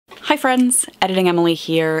Hi friends, Editing Emily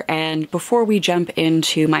here, and before we jump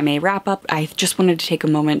into my May wrap-up, I just wanted to take a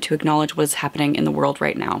moment to acknowledge what's happening in the world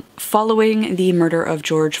right now. Following the murder of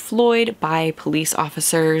George Floyd by police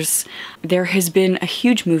officers, there has been a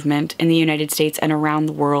huge movement in the United States and around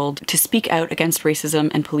the world to speak out against racism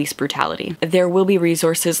and police brutality. There will be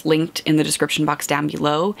resources linked in the description box down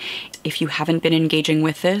below if you haven't been engaging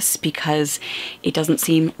with this because it doesn't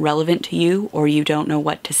seem relevant to you, or you don't know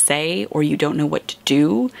what to say, or you don't know what to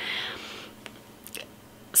do.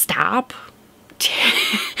 Stop.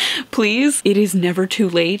 Please. It is never too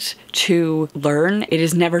late to learn. It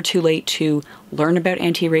is never too late to learn about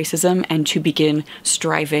anti-racism and to begin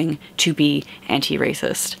striving to be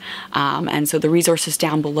anti-racist. And so the resources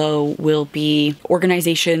down below will be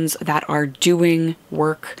organizations that are doing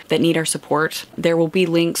work that need our support. There will be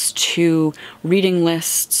links to reading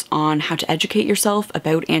lists on how to educate yourself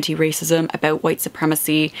about anti-racism, about white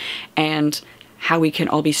supremacy, and how we can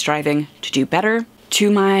all be striving to do better. To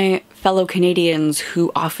my fellow Canadians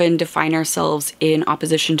who often define ourselves in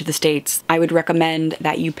opposition to the states, I would recommend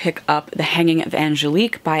that you pick up The Hanging of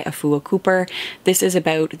Angelique by Afua Cooper. This is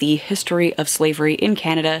about the history of slavery in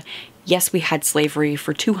Canada. Yes, we had slavery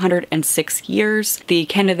for 206 years. The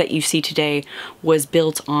Canada that you see today was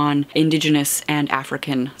built on Indigenous and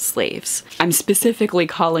African slaves. I'm specifically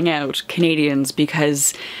calling out Canadians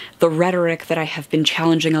because the rhetoric that I have been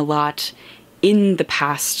challenging a lot in the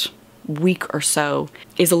past week or so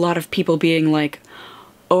is a lot of people being like,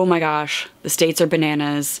 oh my gosh, the states are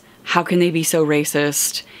bananas. How can they be so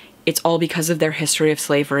racist? It's all because of their history of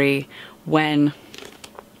slavery, when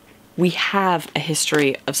we have a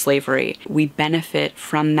history of slavery. We benefit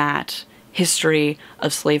from that history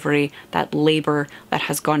of slavery, that labor that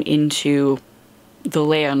has gone into the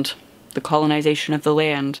land, the colonization of the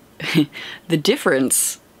land. The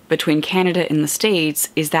difference between Canada and the States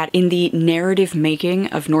is that in the narrative making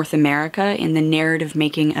of North America, in the narrative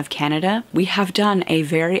making of Canada, we have done a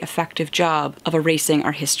very effective job of erasing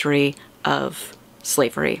our history of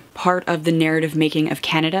slavery. Part of the narrative making of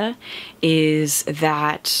Canada is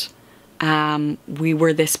that we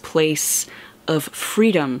were this place of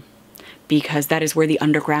freedom because that is where the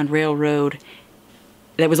Underground Railroad,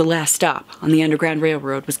 that was the last stop on the Underground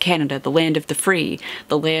Railroad, was Canada, the land of the free,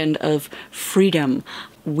 the land of freedom.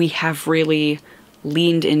 We have really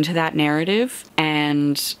leaned into that narrative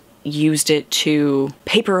and used it to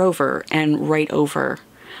paper over and write over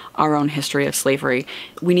our own history of slavery.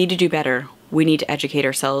 We need to do better. We need to educate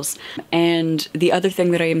ourselves. And the other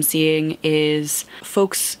thing that I am seeing is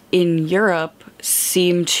folks in Europe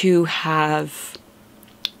seem to have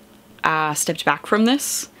stepped back from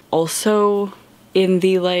this. Also in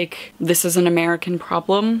the like, this is an American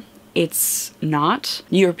problem. It's not.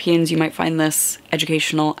 Europeans, you might find this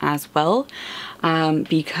educational as well,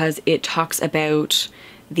 because it talks about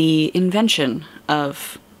the invention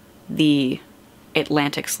of the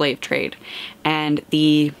Atlantic slave trade and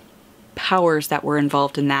the powers that were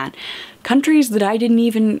involved in that. Countries that I didn't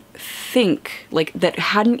even think, like, that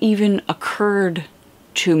hadn't even occurred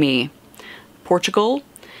to me. Portugal,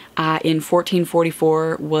 in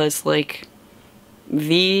 1444 was like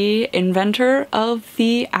the inventor of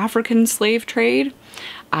the African slave trade.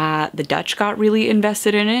 The Dutch got really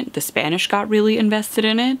invested in it. The Spanish got really invested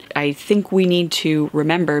in it. I think we need to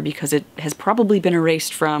remember, because it has probably been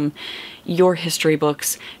erased from your history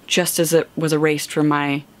books just as it was erased from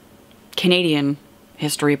my Canadian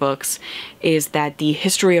history books, is that the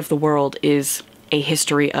history of the world is a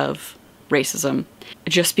history of racism.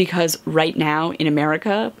 Just because right now in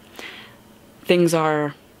America things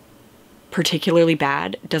are particularly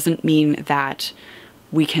bad doesn't mean that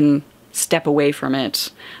we can step away from it.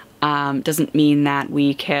 Doesn't mean that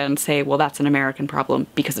we can say, well, that's an American problem,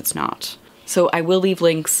 because it's not. So I will leave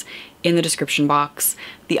links in the description box.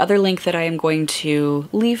 The other link that I am going to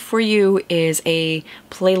leave for you is a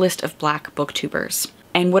playlist of Black booktubers.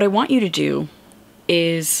 And what I want you to do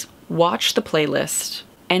is watch the playlist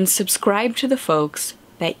and subscribe to the folks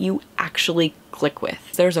that you actually click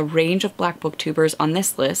with. There's a range of Black booktubers on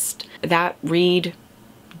this list that read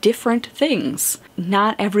different things.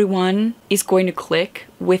 Not everyone is going to click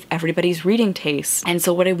with everybody's reading tastes. And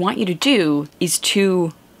so what I want you to do is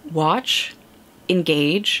to watch,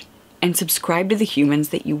 engage, and subscribe to the humans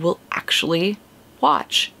that you will actually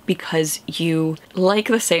watch, because you like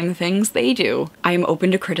the same things they do. I am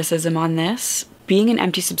open to criticism on this. Being an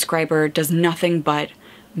empty subscriber does nothing but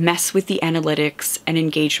mess with the analytics and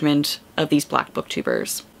engagement of these Black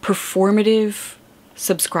booktubers. Performative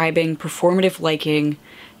subscribing, performative liking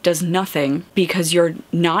does nothing because you're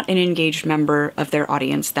not an engaged member of their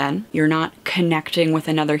audience then. You're not connecting with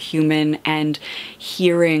another human and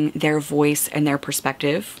hearing their voice and their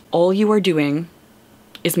perspective. All you are doing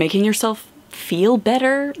is making yourself feel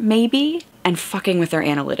better, maybe, and fucking with their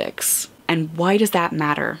analytics. And why does that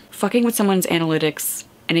matter? Fucking with someone's analytics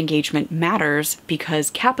and engagement matters because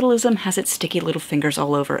capitalism has its sticky little fingers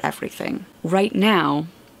all over everything. Right now,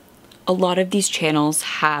 a lot of these channels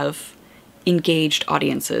have engaged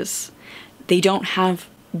audiences. They don't have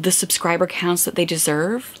the subscriber counts that they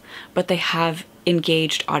deserve, but they have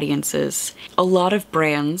engaged audiences. A lot of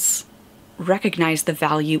brands recognize the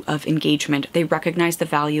value of engagement. They recognize the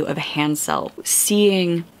value of a hand sell.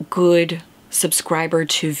 Seeing good subscriber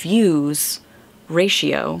to views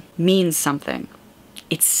ratio means something.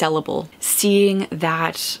 It's sellable. Seeing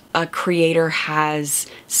that a creator has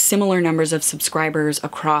similar numbers of subscribers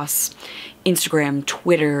across Instagram,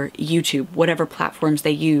 Twitter, YouTube, whatever platforms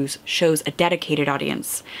they use, shows a dedicated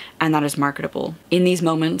audience, and that is marketable. In these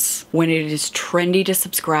moments, when it is trendy to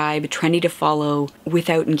subscribe, trendy to follow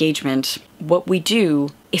without engagement, what we do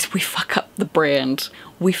is we fuck up the brand.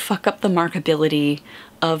 We fuck up the marketability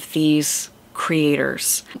of these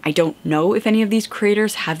creators. I don't know if any of these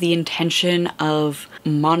creators have the intention of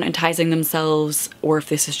monetizing themselves or if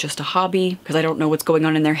this is just a hobby, because I don't know what's going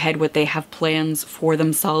on in their head, what they have plans for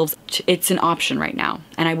themselves. It's an option right now.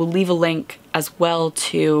 And I will leave a link as well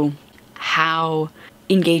to how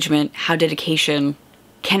engagement, how dedication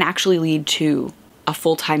can actually lead to a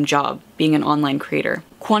full-time job being an online creator.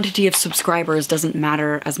 Quantity of subscribers doesn't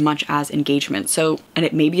matter as much as engagement. So, and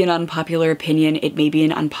it may be an unpopular opinion, it may be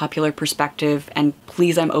an unpopular perspective, and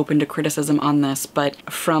please, I'm open to criticism on this, but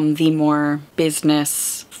from the more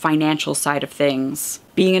business, financial side of things,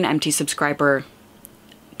 being an empty subscriber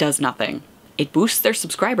does nothing. It boosts their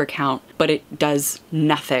subscriber count, but it does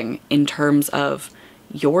nothing in terms of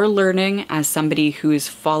your learning as somebody who is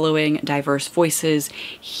following diverse voices,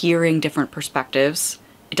 hearing different perspectives.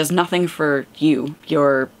 It does nothing for you,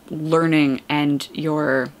 your learning and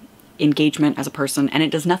your engagement as a person, and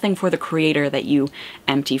it does nothing for the creator that you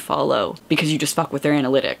empty follow because you just fuck with their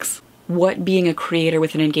analytics. What being a creator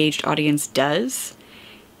with an engaged audience does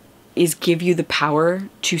is give you the power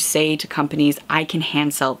to say to companies, I can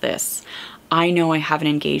hand sell this. I know I have an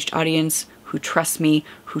engaged audience who trusts me,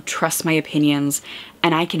 who trusts my opinions,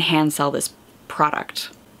 and I can hand sell this product.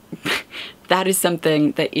 That is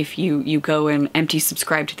something that if you go and empty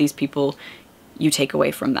subscribe to these people, you take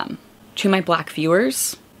away from them. To my Black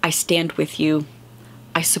viewers, I stand with you,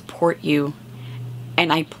 I support you,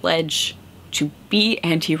 and I pledge to be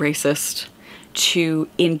anti-racist, to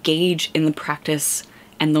engage in the practice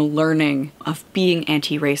and the learning of being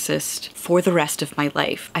anti-racist for the rest of my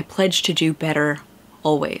life. I pledge to do better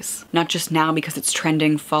always. Not just now because it's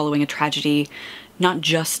trending following a tragedy, not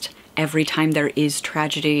just every time there is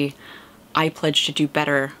tragedy. I pledge to do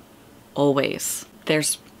better always.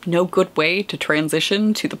 There's no good way to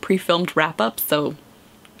transition to the pre-filmed wrap-up, so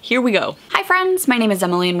here we go. Hi friends, my name is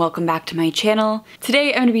Emily and welcome back to my channel.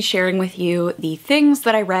 Today I'm going to be sharing with you the things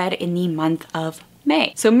that I read in the month of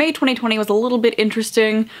May. So May 2020 was a little bit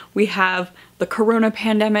interesting. We have the corona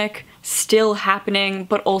pandemic still happening,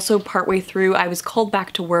 but also partway through I was called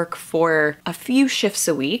back to work for a few shifts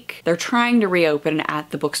a week. They're trying to reopen at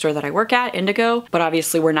the bookstore that I work at, Indigo, but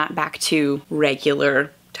obviously we're not back to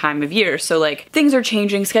regular time of year. So like things are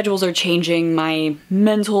changing, schedules are changing, my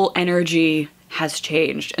mental energy has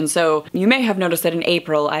changed. And so you may have noticed that in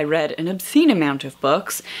April I read an obscene amount of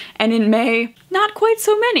books, and in May, not quite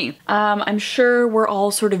so many. I'm sure we're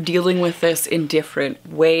all sort of dealing with this in different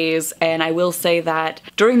ways, and I will say that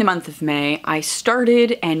during the month of May, I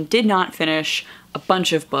started and did not finish a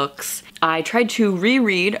bunch of books. I tried to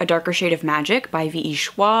reread A Darker Shade of Magic by V.E.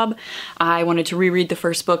 Schwab. I wanted to reread the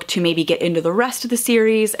first book to maybe get into the rest of the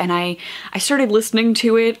series, and I started listening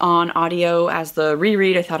to it on audio as the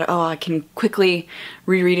reread. I thought, oh, I can quickly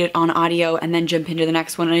reread it on audio and then jump into the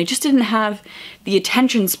next one, and I just didn't have the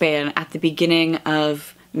attention span at the beginning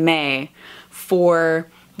of May for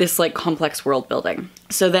this like complex world building.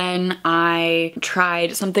 So then I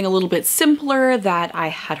tried something a little bit simpler that I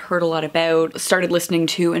had heard a lot about, started listening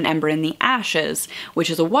to An Ember in the Ashes, which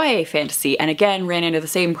is a YA fantasy, and again ran into the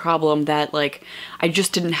same problem that like I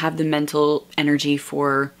just didn't have the mental energy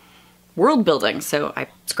for world building, so I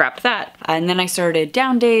scrapped that. And then I started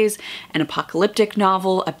Down Days, an apocalyptic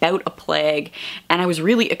novel about a plague, and I was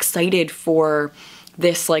really excited for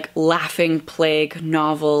this like laughing plague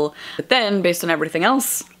novel. But then, based on everything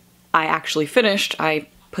else I actually finished, I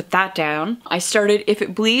put that down. I started If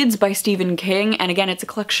It Bleeds by Stephen King, and again, it's a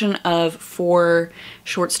collection of 4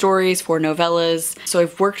 short stories, 4 novellas. So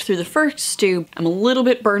I've worked through the first 2. I'm a little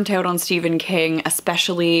bit burnt out on Stephen King,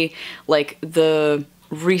 especially like the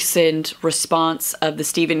recent response of the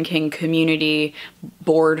Stephen King community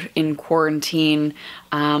bored in quarantine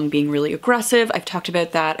being really aggressive. I've talked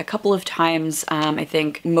about that a couple of times, I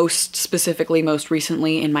think most specifically, most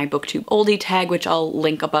recently in my booktube oldie tag, which I'll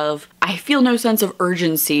link above. I feel no sense of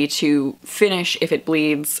urgency to finish If It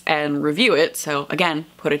Bleeds and review it, so again,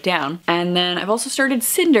 put it down. And then I've also started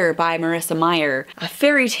Cinder by Marissa Meyer, a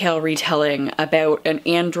fairy tale retelling about an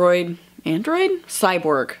android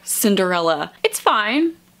cyborg Cinderella. It's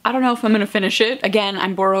fine. I don't know if I'm gonna finish it. Again,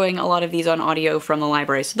 I'm borrowing a lot of these on audio from the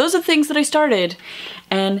library. So those are things that I started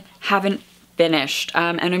and haven't finished.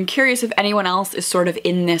 And I'm curious if anyone else is sort of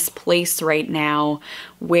in this place right now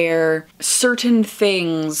where certain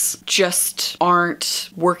things just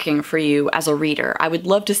aren't working for you as a reader. I would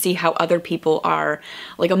love to see how other people are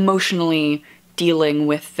like emotionally dealing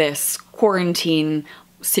with this quarantine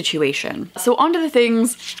situation. So on to the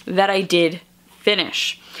things that I did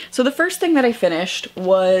finish. So the first thing that I finished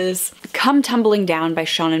was Come Tumbling Down by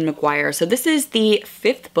Seanan McGuire. So this is the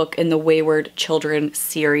 5th book in the Wayward Children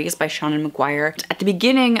series by Seanan McGuire. At the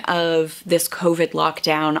beginning of this COVID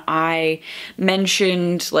lockdown, I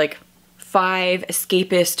mentioned like 5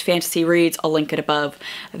 escapist fantasy reads, I'll link it above,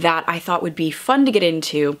 that I thought would be fun to get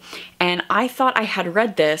into. And I thought I had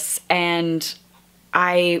read this, and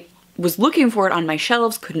I was looking for it on my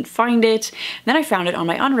shelves, couldn't find it. Then I found it on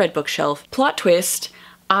my unread bookshelf. Plot twist,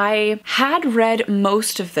 I had read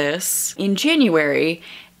most of this in January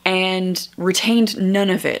and retained none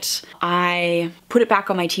of it. I put it back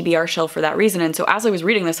on my TBR shelf for that reason, and so as I was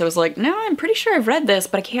reading this, I was like, no, I'm pretty sure I've read this,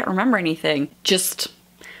 but I can't remember anything. Just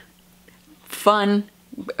fun,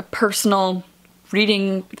 personal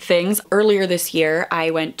reading things. Earlier this year,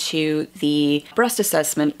 I went to the breast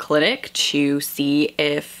assessment clinic to see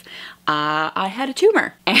if I had a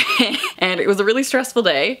tumor. And it was a really stressful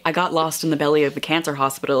day. I got lost in the belly of the cancer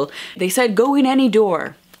hospital. They said, go in any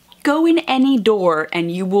door. Go in any door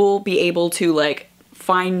and you will be able to like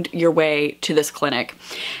find your way to this clinic.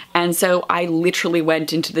 And so I literally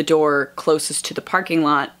went into the door closest to the parking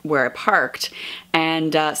lot where I parked,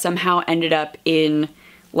 and somehow ended up in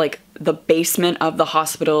like the basement of the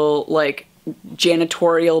hospital, like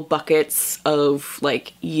janitorial buckets of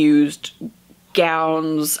like used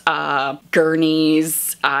gowns,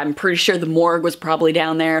 gurneys. I'm pretty sure the morgue was probably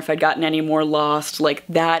down there if I'd gotten any more lost. Like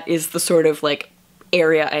that is the sort of like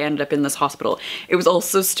area I ended up in this hospital. It was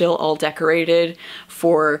also still all decorated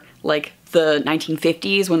for like the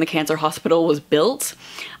 1950s when the cancer hospital was built.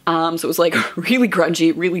 So it was like really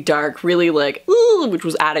grungy, really dark, really like, ooh, which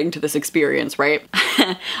was adding to this experience, right?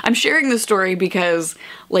 I'm sharing this story because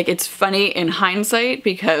like it's funny in hindsight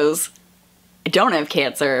because I don't have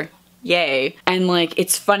cancer, yay. And like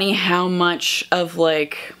it's funny how much of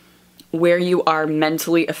like where you are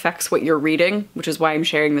mentally affects what you're reading, which is why I'm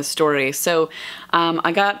sharing this story. So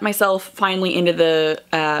I got myself finally into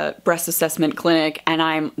the breast assessment clinic, and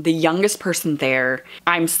I'm the youngest person there.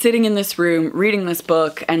 I'm sitting in this room reading this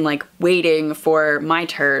book and like waiting for my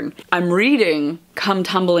turn. I'm reading Come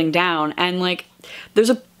Tumbling Down, and like there's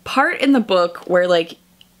a part in the book where like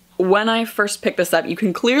when I first picked this up, you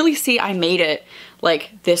can clearly see I made it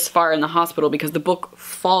like this far in the hospital because the book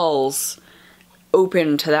falls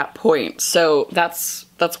open to that point. So that's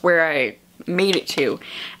where I made it to.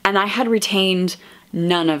 And I had retained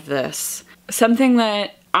none of this. Something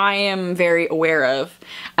that I am very aware of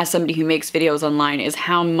as somebody who makes videos online is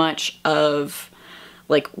how much of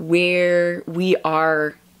like where we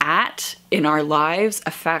are at in our lives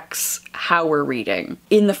affects how we're reading.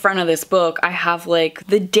 In the front of this book, I have like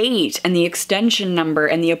the date and the extension number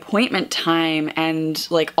and the appointment time and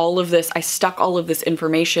like all of this. I stuck all of this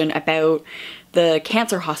information about the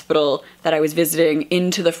cancer hospital that I was visiting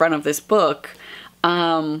into the front of this book.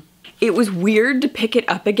 It was weird to pick it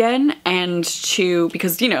up again and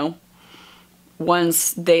because, you know,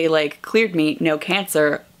 once they like cleared me, no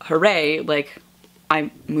cancer, hooray, like I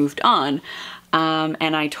moved on.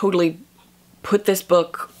 And I totally put this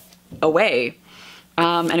book away.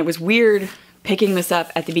 And it was weird picking this up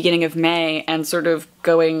at the beginning of May and sort of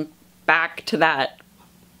going back to that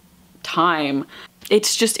time.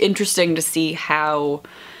 It's just interesting to see how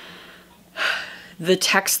the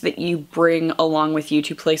texts that you bring along with you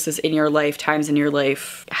to places in your life, times in your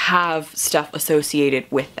life, have stuff associated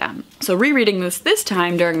with them. So rereading this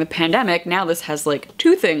time during the pandemic, now this has like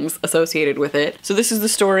 2 things associated with it. So this is the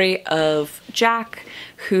story of Jack,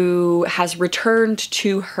 who has returned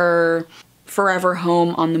to her forever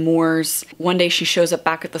home on the moors. One day she shows up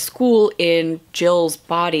back at the school in Jill's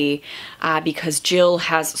body because Jill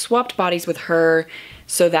has swapped bodies with her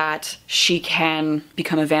so that she can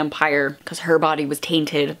become a vampire because her body was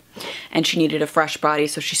tainted and she needed a fresh body.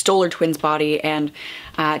 So she stole her twin's body, and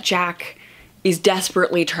Jack is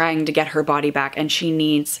desperately trying to get her body back, and she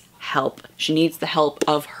needs help. She needs the help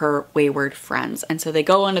of her wayward friends. And so they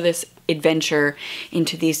go on this adventure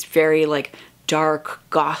into these very like dark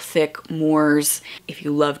gothic moors. If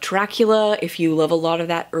you love Dracula, if you love a lot of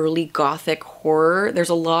that early gothic horror, there's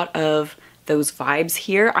a lot of those vibes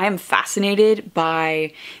here. I am fascinated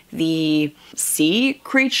by the sea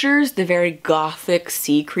creatures, the very gothic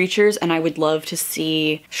sea creatures, and I would love to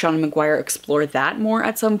see Seanan McGuire explore that more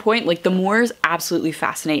at some point. Like, the moors absolutely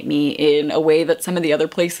fascinate me in a way that some of the other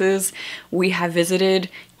places we have visited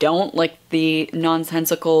don't, like the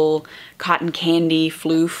nonsensical cotton candy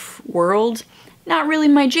floof world. Not really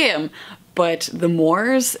my jam. But the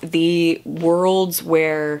moors, the worlds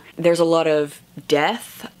where there's a lot of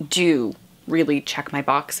death, do really check my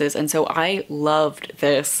boxes, and so I loved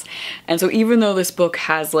this. And so even though this book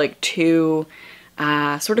has like two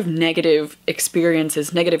sort of negative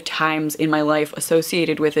experiences, negative times in my life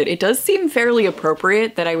associated with it, it does seem fairly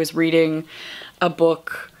appropriate that I was reading a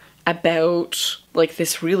book about like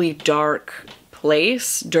this really dark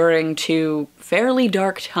place during two fairly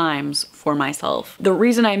dark times for myself. The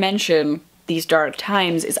reason I mention these dark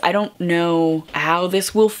times is I don't know how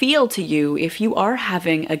this will feel to you if you are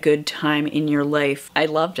having a good time in your life. I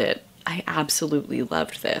loved it. I absolutely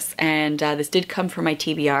loved this. And this did come from my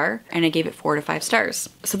TBR, and I gave it 4 to 5 stars.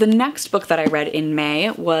 So the next book that I read in May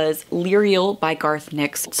was Lirael by Garth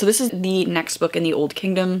Nix. So this is the next book in the Old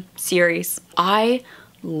Kingdom series. I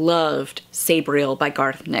loved Sabriel by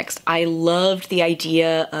Garth Nix. I loved the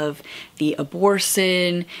idea of the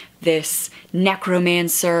Abhorsen, this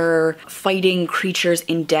necromancer fighting creatures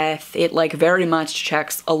in death. It like very much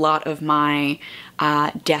checks a lot of my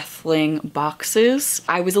Deathling boxes.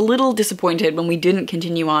 I was a little disappointed when we didn't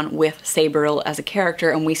continue on with Sabriel as a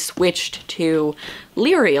character and we switched to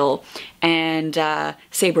Lirael and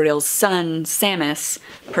Sabriel's son Samus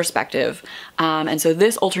perspective. And so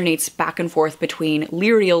this alternates back and forth between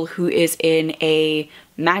Lirael, who is in a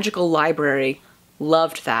magical library.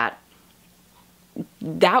 Loved that.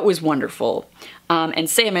 That was wonderful. And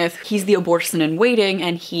Samus, he's the Abhorsen in waiting,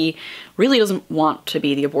 and he really doesn't want to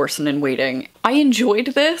be the Abhorsen in waiting. I enjoyed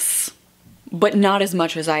this, but not as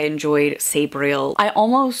much as I enjoyed Sabriel. I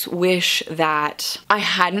almost wish that I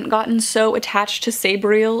hadn't gotten so attached to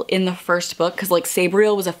Sabriel in the first book, because like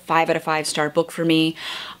Sabriel was a 5 out of 5 star book for me.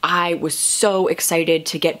 I was so excited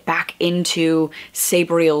to get back into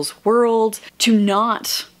Sabriel's world. To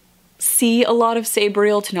not see a lot of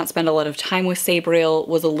Sabriel, to not spend a lot of time with Sabriel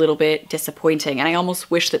was a little bit disappointing, and I almost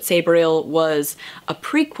wish that Sabriel was a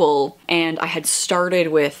prequel and I had started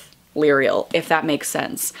with Lirael, if that makes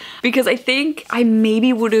sense. Because I think I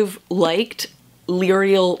maybe would have liked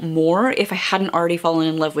Lirael more if I hadn't already fallen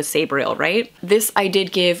in love with Sabriel, right? This I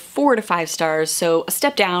did give 4 to 5 stars, so a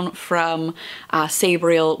step down from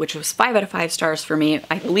Sabriel, which was 5 out of 5 stars for me.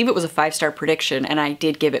 I believe it was a 5-star prediction, and I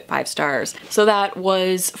did give it 5 stars. So that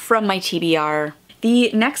was from my TBR.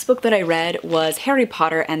 The next book that I read was Harry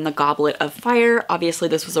Potter and the Goblet of Fire. Obviously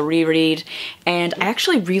this was a reread, and I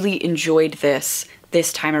actually really enjoyed this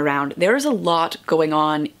time around. There is a lot going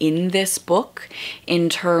on in this book in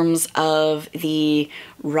terms of the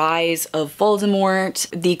rise of Voldemort,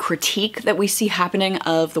 the critique that we see happening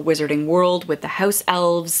of the wizarding world with the house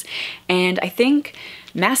elves, and I think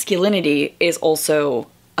masculinity is also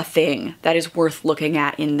a thing that is worth looking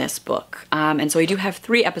at in this book. And so I do have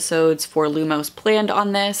 3 episodes for Lumos planned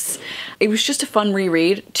on this. It was just a fun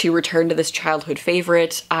reread to return to this childhood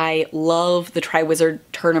favorite. I love the Triwizard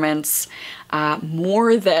tournaments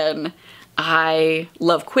more than I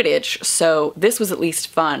love Quidditch, so this was at least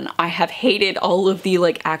fun. I have hated all of the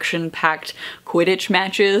like action-packed Quidditch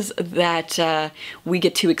matches that we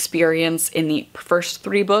get to experience in the first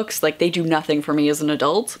 3 books. Like, they do nothing for me as an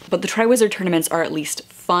adult, but the Triwizard tournaments are at least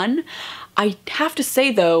fun. I have to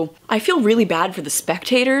say though, I feel really bad for the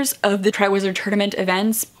spectators of the Triwizard tournament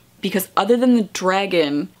events, because other than the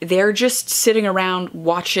dragon, they're just sitting around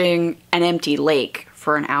watching an empty lake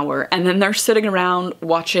for an hour, and then they're sitting around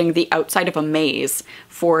watching the outside of a maze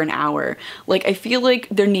for an hour. Like, I feel like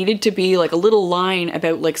there needed to be like a little line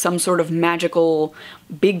about like some sort of magical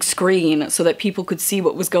big screen so that people could see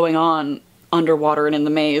what was going on underwater and in the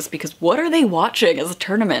maze, because what are they watching as a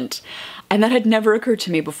tournament? And that had never occurred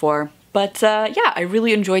to me before. But yeah, I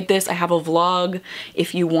really enjoyed this. I have a vlog.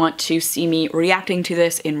 If you want to see me reacting to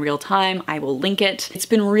this in real time, I will link it. It's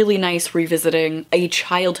been really nice revisiting a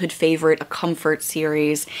childhood favorite, a comfort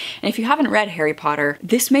series. And if you haven't read Harry Potter,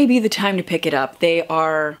 this may be the time to pick it up. They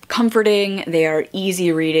are comforting, they are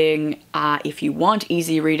easy reading if you want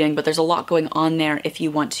easy reading, but there's a lot going on there if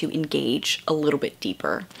you want to engage a little bit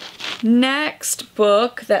deeper. Next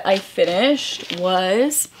book that I finished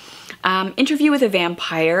was Interview with a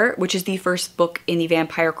Vampire, which is the first book in the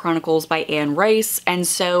Vampire Chronicles by Anne Rice. And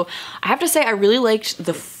so I have to say I really liked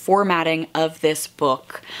the formatting of this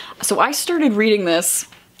book. So I started reading this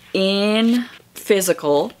in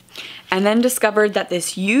physical and then discovered that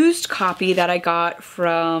this used copy that I got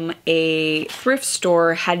from a thrift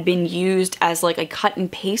store had been used as like a cut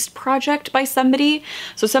and paste project by somebody.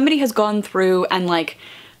 So somebody has gone through and like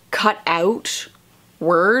cut out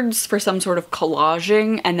words for some sort of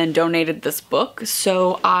collaging and then donated this book.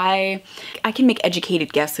 So I can make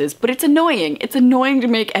educated guesses, but it's annoying. It's annoying to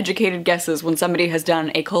make educated guesses when somebody has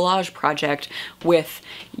done a collage project with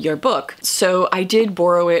your book. So I did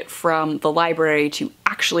borrow it from the library to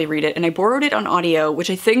actually read it, and I borrowed it on audio, which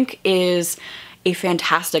I think is a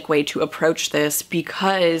fantastic way to approach this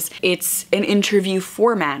because it's an interview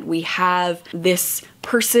format. We have this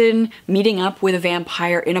person meeting up with a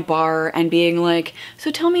vampire in a bar and being like, so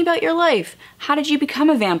tell me about your life. How did you become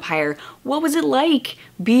a vampire? What was it like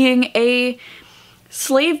being a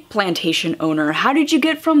slave plantation owner? How did you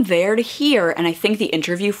get from there to here? And I think the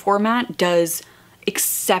interview format does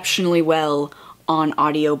exceptionally well on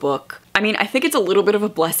audiobook. I mean, I think it's a little bit of a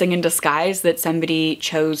blessing in disguise that somebody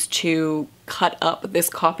chose to cut up this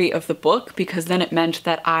copy of the book, because then it meant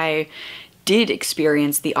that I did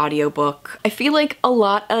experience the audiobook. I feel like a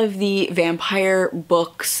lot of the vampire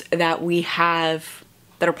books that we have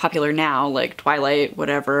that are popular now, like Twilight,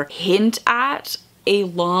 whatever, hint at a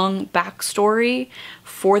long backstory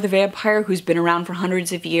for the vampire who's been around for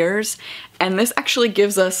hundreds of years. And this actually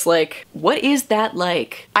gives us like, what is that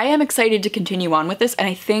like? I am excited to continue on with this, and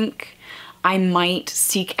I think I might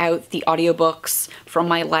seek out the audiobooks from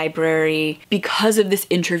my library because of this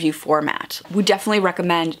interview format. Would definitely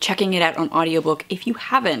recommend checking it out on audiobook if you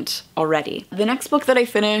haven't already. The next book that I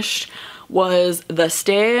finished was The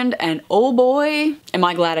Stand, and oh boy, am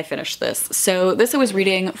I glad I finished this. So this I was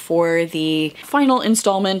reading for the final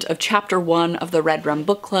installment of Chapter 1 of the Red Rum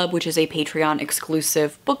Book Club, which is a Patreon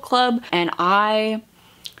exclusive book club, and I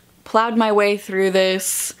plowed my way through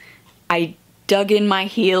this. I dug in my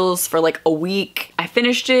heels for like a week. I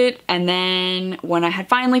finished it, and then when I had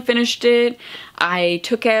finally finished it, I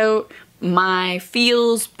took out my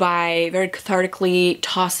feels by very cathartically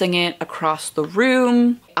tossing it across the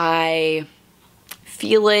room. I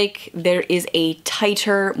feel like there is a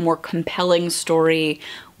tighter, more compelling story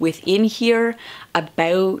within here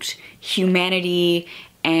about humanity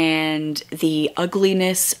and the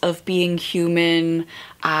ugliness of being human,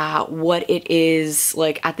 what it is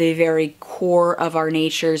like at the very core of our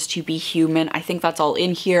natures to be human. I think that's all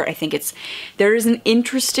in here. I think there is an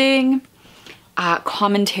interesting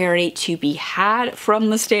commentary to be had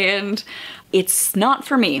from The Stand. It's not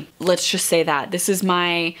for me, let's just say that. This is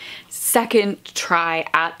my second try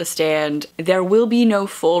at The Stand. There will be no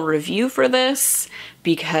full review for this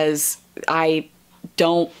because I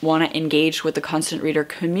don't want to engage with the constant reader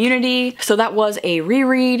community. So that was a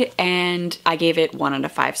reread, and I gave it 1 out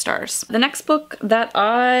of 5 stars. The next book that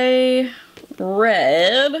I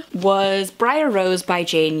read was Briar Rose by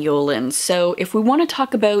Jane Yolen. So if we want to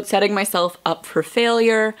talk about setting myself up for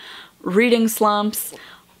failure, reading slumps,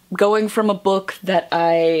 going from a book that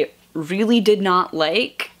I really did not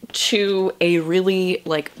like to a really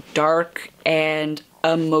like dark and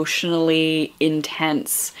emotionally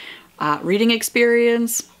intense reading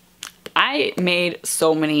experience, I made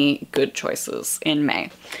so many good choices in May.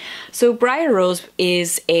 So Briar Rose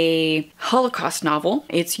is a Holocaust novel.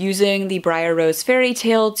 It's using the Briar Rose fairy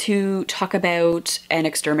tale to talk about an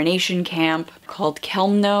extermination camp called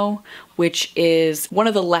Chelmno, which is one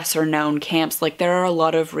of the lesser known camps. Like, there are a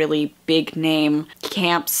lot of really big name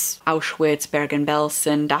camps, Auschwitz,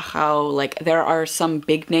 Bergen-Belsen, Dachau, like there are some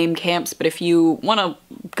big name camps, but if you want to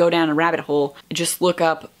go down a rabbit hole, just look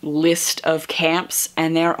up list of camps,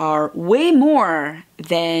 and there are way more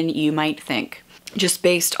than you might think. Just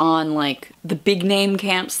based on like the big name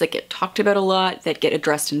camps that get talked about a lot, that get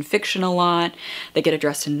addressed in fiction a lot, that get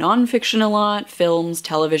addressed in non-fiction a lot, films,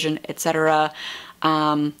 television, etc.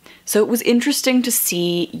 So it was interesting to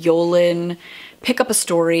see Yolen pick up a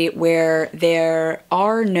story where there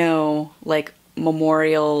are no like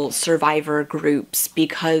memorial survivor groups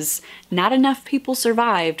because not enough people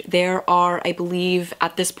survived. There are, I believe,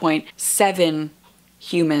 at this point, 7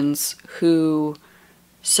 humans who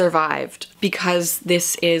survived. Because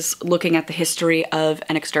this is looking at the history of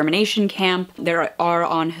an extermination camp, there are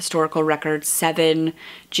on historical record 7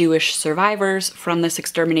 Jewish survivors from this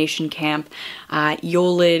extermination camp.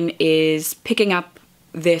 Yolen is picking up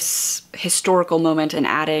this historical moment and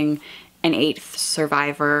adding an 8th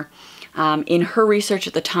survivor. In her research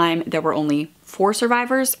at the time, there were only 4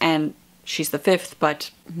 survivors, and she's the 5th,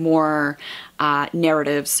 but more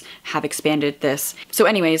narratives have expanded this. So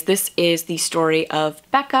anyways, this is the story of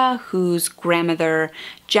Becca, whose grandmother,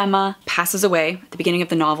 Gemma, passes away at the beginning of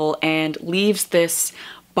the novel and leaves this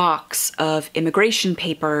box of immigration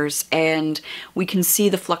papers, and we can see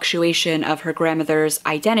the fluctuation of her grandmother's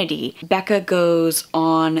identity. Becca goes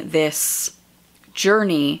on this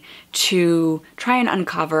journey to try and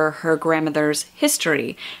uncover her grandmother's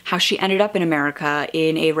history, how she ended up in America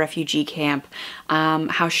in a refugee camp,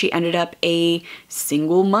 how she ended up a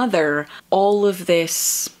single mother, all of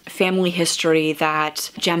this family history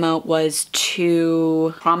that Gemma was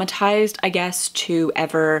too traumatized, I guess, to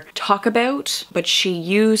ever talk about, but she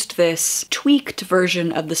used this tweaked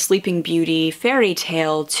version of the Sleeping Beauty fairy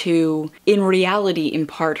tale to, in reality,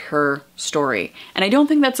 impart her story. And I don't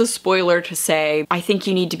think that's a spoiler to say, I think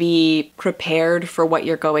you need to be prepared for what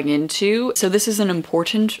you're going into. So this is an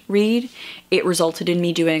important read. It resulted in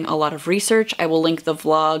me doing a lot of research. I will link the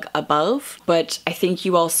vlog above, but I think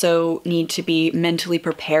you also need to be mentally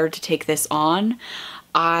prepared to take this on.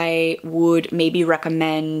 I would maybe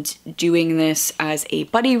recommend doing this as a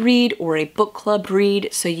buddy read or a book club read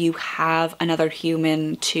so you have another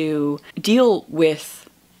human to deal with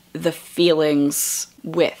the feelings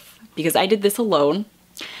with, because I did this alone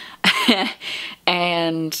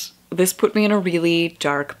and this put me in a really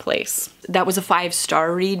dark place. That was a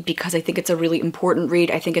 5-star read because I think it's a really important read.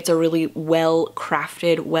 I think it's a really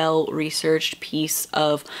well-crafted, well-researched piece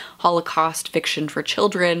of Holocaust fiction for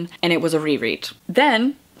children, and it was a reread.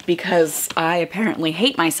 Then, because I apparently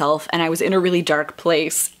hate myself and I was in a really dark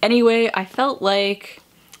place anyway, I felt like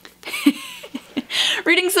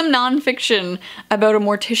reading some nonfiction about a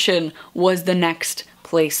mortician was the next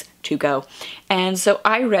place to go. And so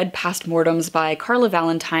I read Past Mortems by Carla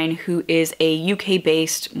Valentine, who is a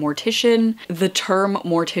UK-based mortician. The term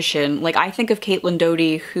mortician, like I think of Caitlin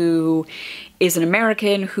Doughty, who is an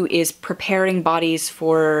American who is preparing bodies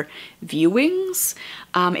for viewings.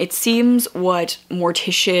 It seems what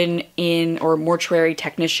mortician or mortuary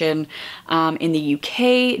technician in the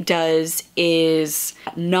UK does is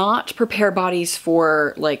not prepare bodies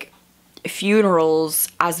for like funerals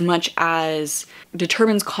as much as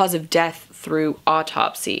determines cause of death through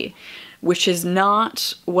autopsy, which is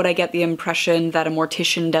not what I get the impression that a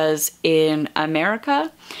mortician does in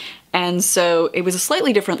America. And so it was a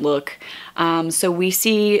slightly different look. So we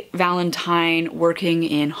see Valentine working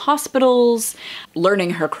in hospitals,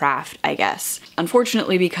 learning her craft, I guess.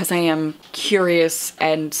 Unfortunately, because I am curious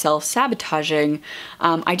and self-sabotaging,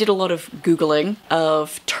 I did a lot of Googling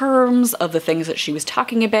of terms, of the things that she was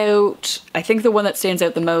talking about. I think the one that stands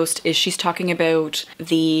out the most is she's talking about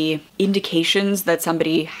the indications that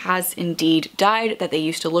somebody has indeed died that they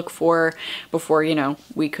used to look for before, you know,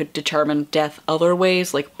 we could determine death other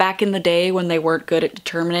ways. Like back in the day when they weren't good at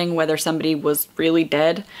determining whether somebody was really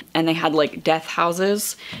dead, and they had like death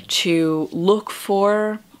houses to look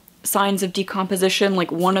for signs of decomposition.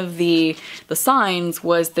 Like one of the signs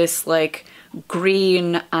was this like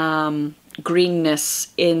greenness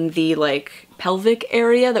in the like pelvic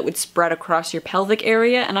area that would spread across your pelvic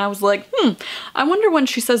area, and I was like, I wonder when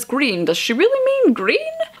she says green, does she really mean green?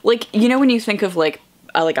 Like, you know, when you think of like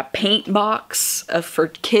a paint box for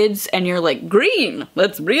kids and you're like, green,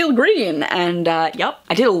 that's real green. And yep,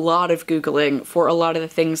 I did a lot of Googling for a lot of the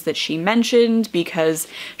things that she mentioned because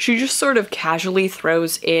she just sort of casually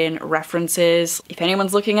throws in references. If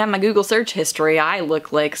anyone's looking at my Google search history, I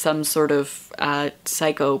look like some sort of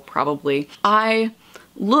psycho probably. I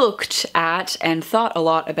looked at and thought a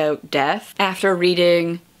lot about death after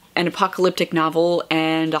reading an apocalyptic novel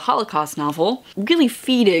and a Holocaust novel, really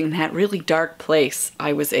feeding that really dark place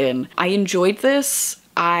I was in. I enjoyed this.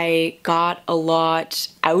 I got a lot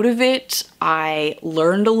out of it. I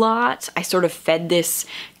learned a lot. I sort of fed this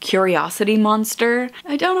curiosity monster.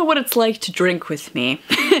 I don't know what it's like to drink with me.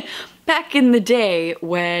 Back in the day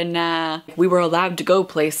when we were allowed to go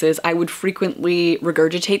places, I would frequently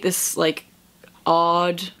regurgitate this like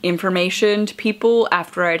odd information to people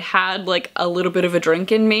after I'd had like a little bit of a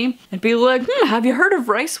drink in me. I'd be like, have you heard of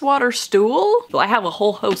rice water stool? Well, I have a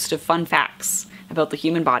whole host of fun facts about the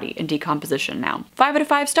human body and decomposition now. 5 out of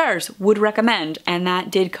 5 stars, would recommend, and that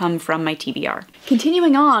did come from my TBR.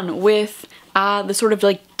 Continuing on with the sort of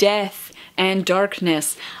like death and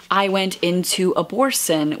darkness, I went into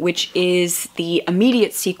Abhorsen, which is the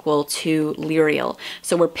immediate sequel to Lirael.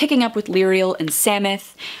 So we're picking up with Lirael and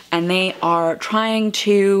Samith, and they are trying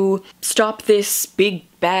to stop this big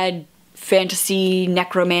bad fantasy,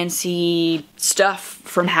 necromancy stuff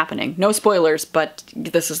from happening. No spoilers, but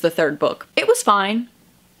this is the third book. It was fine.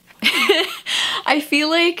 I feel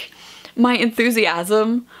like my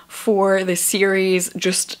enthusiasm for the series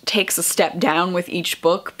just takes a step down with each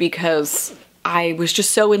book because I was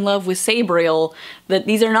just so in love with Sabriel that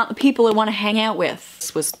these are not the people I want to hang out with.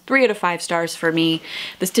 This was 3 out of 5 stars for me.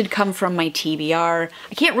 This did come from my TBR.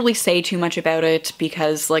 I can't really say too much about it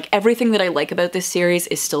because like everything that I like about this series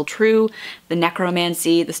is still true. The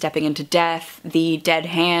necromancy, the stepping into death, the dead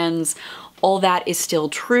hands, all that is still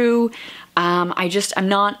true. I'm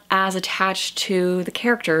not as attached to the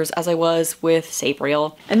characters as I was with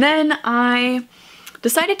Sabriel. And then I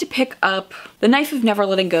decided to pick up The Knife of Never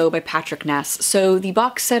Letting Go by Patrick Ness. So the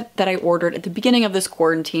box set that I ordered at the beginning of this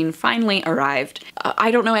quarantine finally arrived. I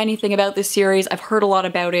don't know anything about this series. I've heard a lot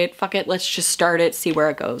about it. Fuck it, let's just start it, see where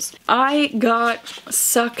it goes. I got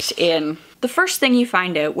sucked in. The first thing you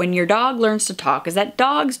find out when your dog learns to talk is that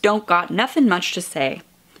dogs don't got nothing much to say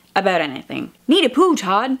about anything. Need a poo,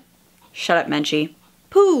 Todd. Shut up, Menchie.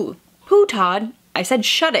 Poo. Poo, Todd. I said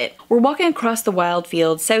shut it. We're walking across the wild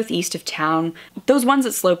fields southeast of town, those ones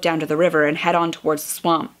that slope down to the river and head on towards the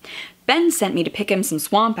swamp. Ben sent me to pick him some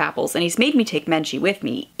swamp apples, and he's made me take Menchie with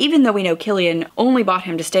me. Even though we know Killian only bought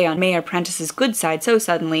him to stay on Mayor Prentice's good side so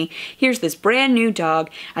suddenly, here's this brand new dog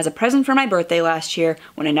as a present for my birthday last year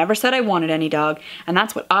when I never said I wanted any dog, and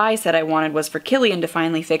that's what I said I wanted was for Killian to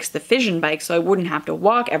finally fix the fission bike so I wouldn't have to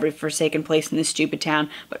walk every forsaken place in this stupid town.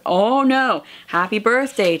 But oh no, happy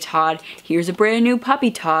birthday, Todd. Here's a brand new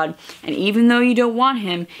puppy, Todd. And even though you don't want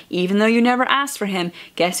him, even though you never asked for him,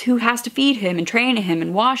 guess who has to feed him and train him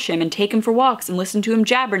and wash him and take him for walks and listen to him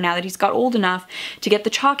jabber now that he's got old enough to get the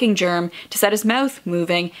chalking germ to set his mouth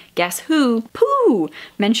moving? Guess who? Pooh!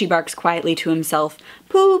 Menchie barks quietly to himself.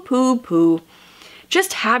 Pooh, pooh, pooh.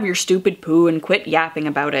 Just have your stupid poo and quit yapping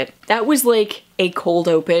about it. That was like a cold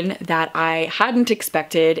open that I hadn't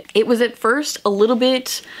expected. It was at first a little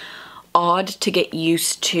bit odd to get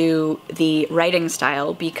used to the writing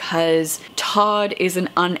style because Todd is an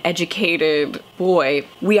uneducated boy.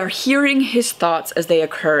 We are hearing his thoughts as they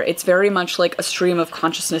occur. It's very much like a stream of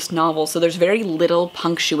consciousness novel, so there's very little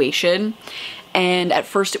punctuation. And at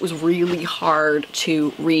first it was really hard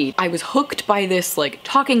to read. I was hooked by this like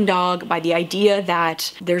talking dog, by the idea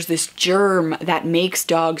that there's this germ that makes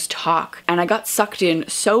dogs talk. And I got sucked in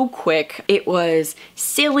so quick. It was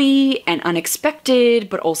silly and unexpected,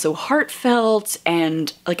 but also heartfelt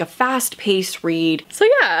and like a fast-paced read. So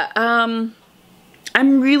yeah,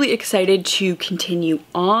 I'm really excited to continue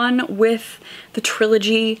on with the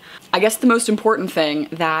trilogy. I guess the most important thing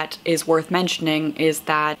that is worth mentioning is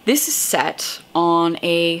that this is set on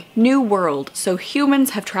a new world. So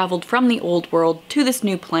humans have traveled from the old world to this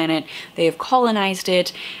new planet. They have colonized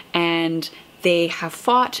it and they have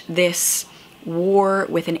fought this war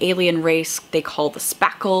with an alien race they call the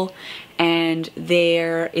Spackle, and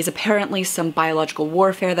there is apparently some biological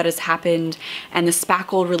warfare that has happened, and the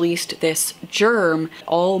Spackle released this germ.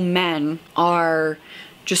 All men are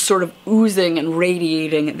just sort of oozing and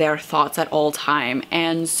radiating their thoughts at all time,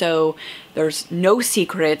 and so there's no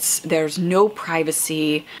secrets, there's no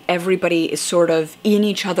privacy, everybody is sort of in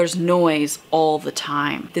each other's noise all the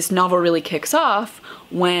time. This novel really kicks off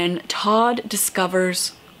when Todd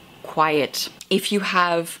discovers quiet. If you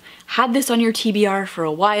have had this on your TBR for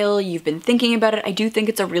a while, you've been thinking about it, I do think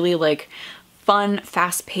it's a really like fun,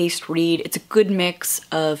 fast-paced read. It's a good mix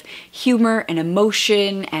of humor and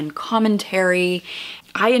emotion and commentary.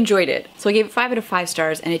 I enjoyed it. So I gave it 5 out of 5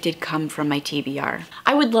 stars and it did come from my TBR.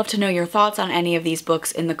 I would love to know your thoughts on any of these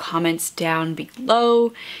books in the comments down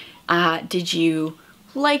below. Did you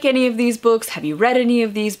like any of these books? Have you read any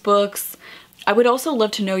of these books? I would also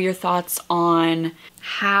love to know your thoughts on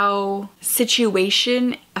how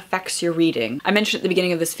situation affects your reading. I mentioned at the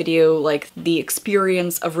beginning of this video, like the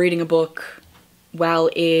experience of reading a book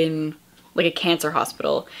while in like a cancer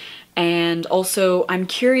hospital. And also I'm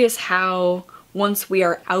curious how once we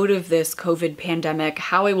are out of this COVID pandemic,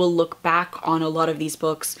 how I will look back on a lot of these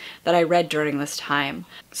books that I read during this time.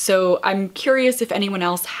 So I'm curious if anyone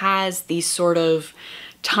else has these sort of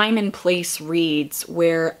time and place reads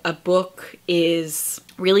where a book is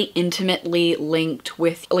really intimately linked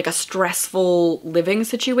with like a stressful living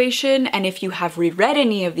situation, and if you have reread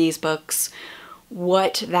any of these books,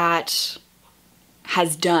 what that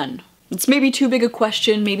has done It's maybe too big a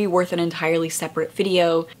question, maybe worth an entirely separate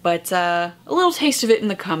video, but a little taste of it in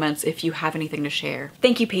the comments if you have anything to share.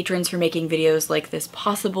 Thank you patrons for making videos like this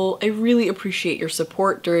possible. I really appreciate your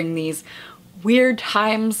support during these weird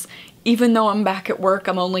times. Even though I'm back at work,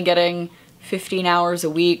 I'm only getting 15 hours a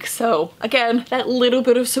week, so again, that little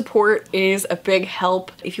bit of support is a big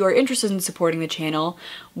help. If you are interested in supporting the channel,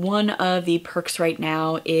 one of the perks right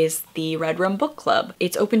now is the Red Room Book Club.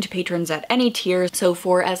 It's open to patrons at any tier, so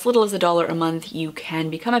for as little as $1 a month, you can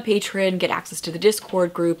become a patron, get access to the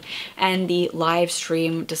Discord group, and the live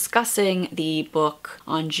stream discussing the book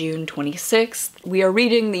on June 26th. We are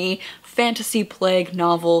reading the fantasy plague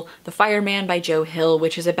novel, The Fireman by Joe Hill,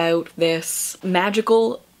 which is about this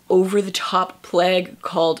magical over-the-top plague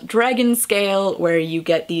called Dragon Scale, where you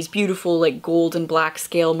get these beautiful like gold and black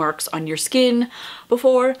scale marks on your skin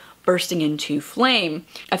before bursting into flame.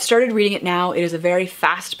 I've started reading it now. It is a very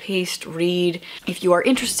fast-paced read. If you are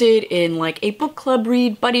interested in like a book club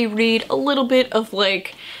read, buddy read, a little bit of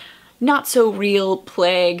like not so real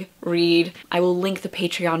plague read, I will link the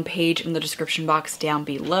Patreon page in the description box down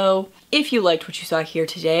below. If you liked what you saw here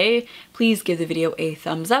today, please give the video a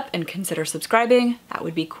thumbs up and consider subscribing. That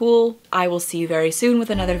would be cool. I will see you very soon with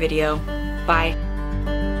another video. Bye.